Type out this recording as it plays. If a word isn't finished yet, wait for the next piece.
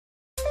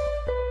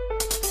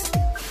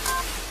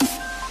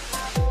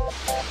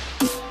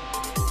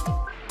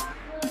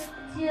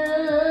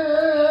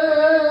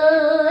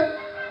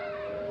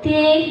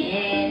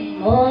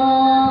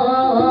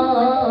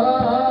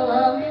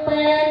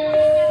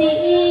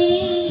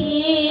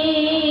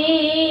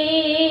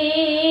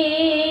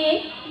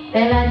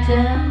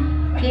jam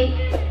ki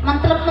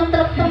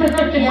mentrep-mentrep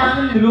temenan ya.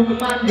 Mandruk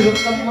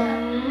temen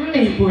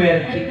Ibu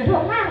RT.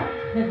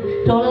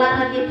 Dolar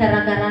lagi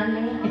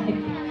gara-garane.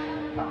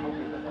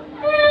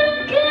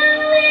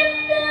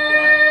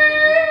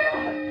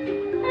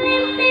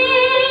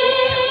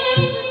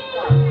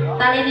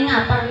 Tali ini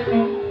ngapa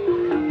ini?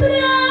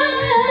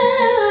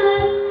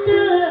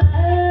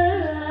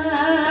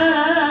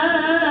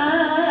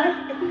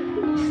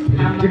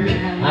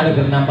 Ada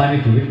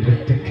kenampani duit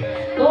gede.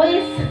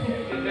 Wis.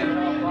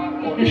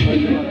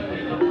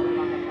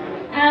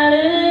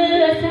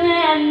 Alus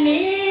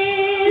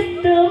manis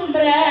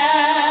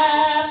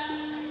tumrap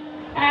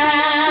ati.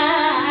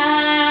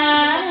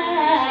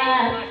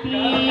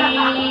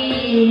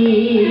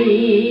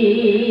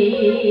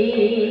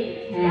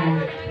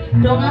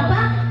 Dong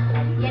apa?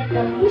 Ya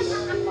dong wis.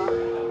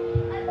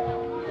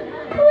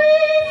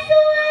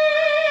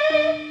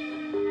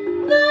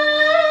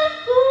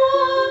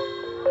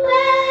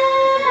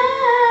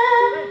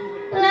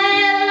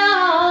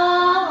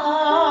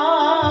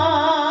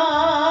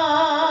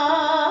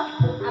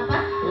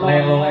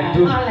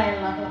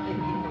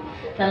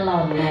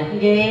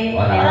 Nggih,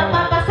 ora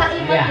apa-apa sak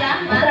imut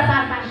ya, Mas. Ora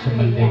apa-apa.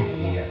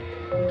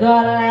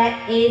 Golek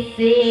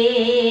isi.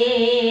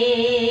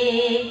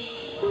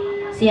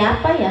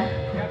 Siapa ya?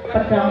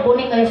 Pedang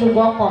kuning kayak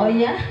Sumboko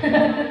ya.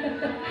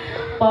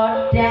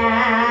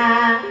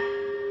 Podang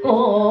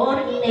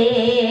kuning.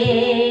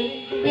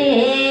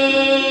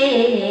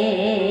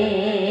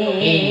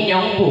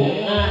 Inyong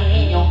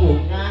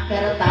bunga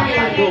kereta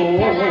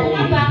padu.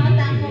 Banget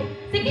aku.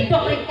 Siki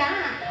dok reka.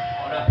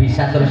 Ora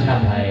bisa terus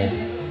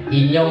nambahin.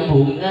 Inyong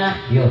bunga,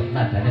 yo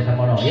nadane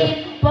samono yo.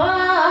 Iba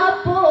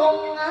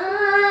bunga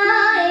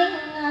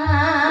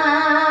ingatiku.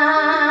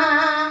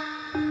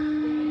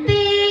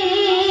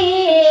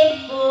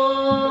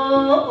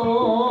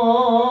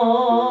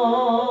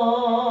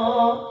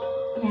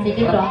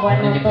 Siki dong buat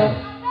nutup.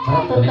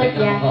 Tutup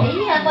ya.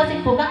 Iya, aku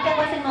sing buka kayak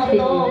aku sing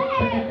nutup.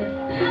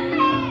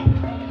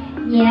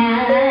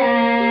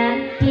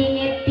 Yang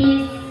dingin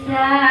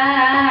bisa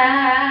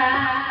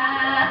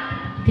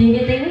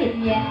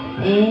dingin ya.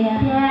 Iya.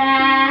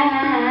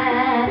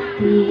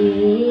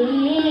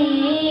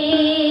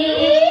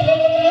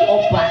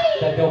 Obat,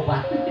 jadi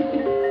obat.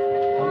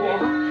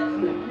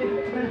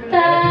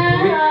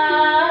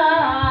 Tambah.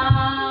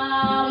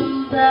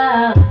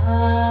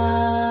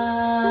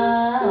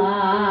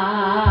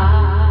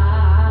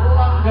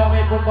 Gawe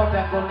pun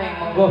Podang kuning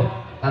monggo.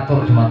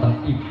 Atur jumateng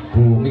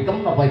Ibu.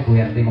 Mikem napa Ibu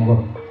RT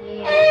monggo?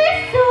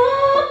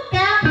 Esuk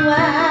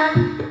kawan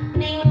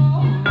ning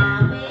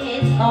omah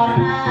wis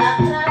ora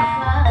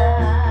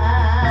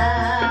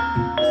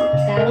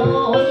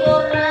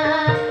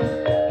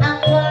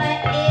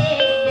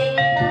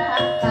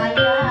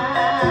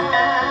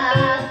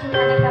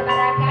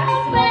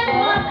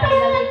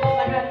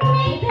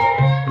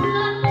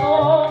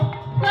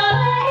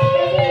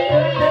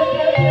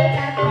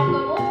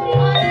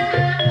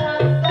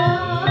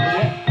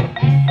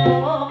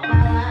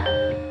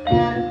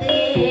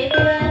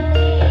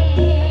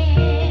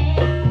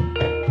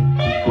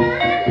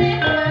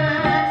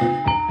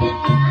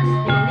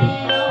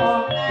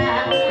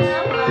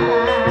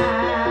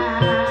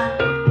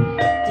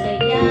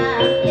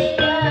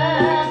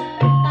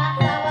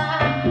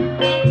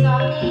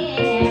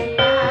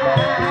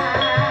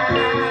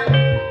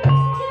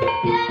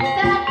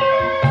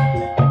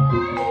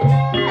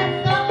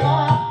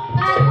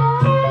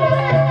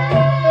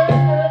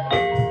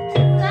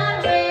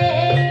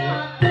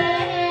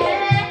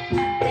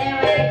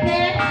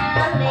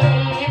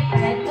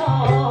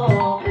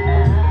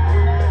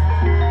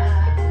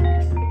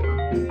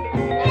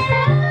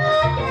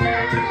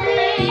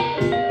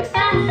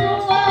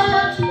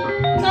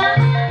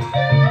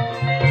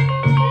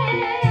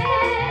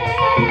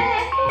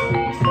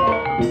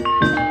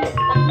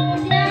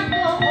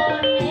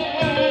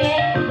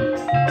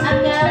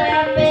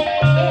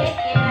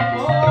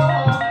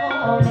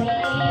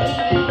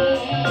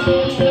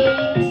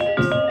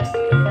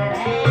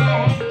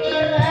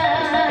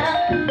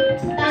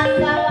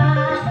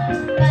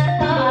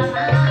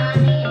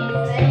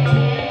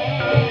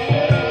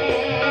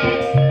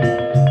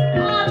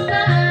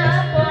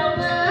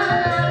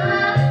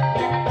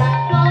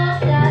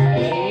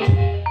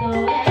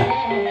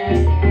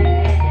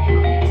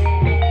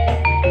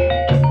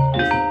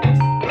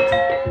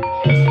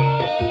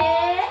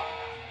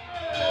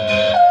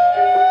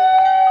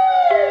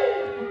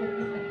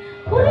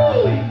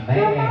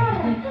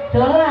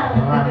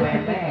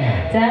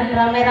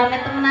rame-rame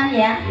temenan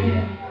ya.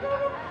 Iya.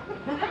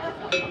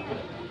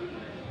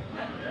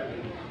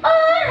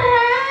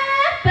 Ora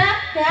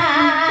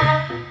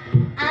bakal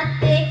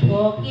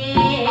atiku ki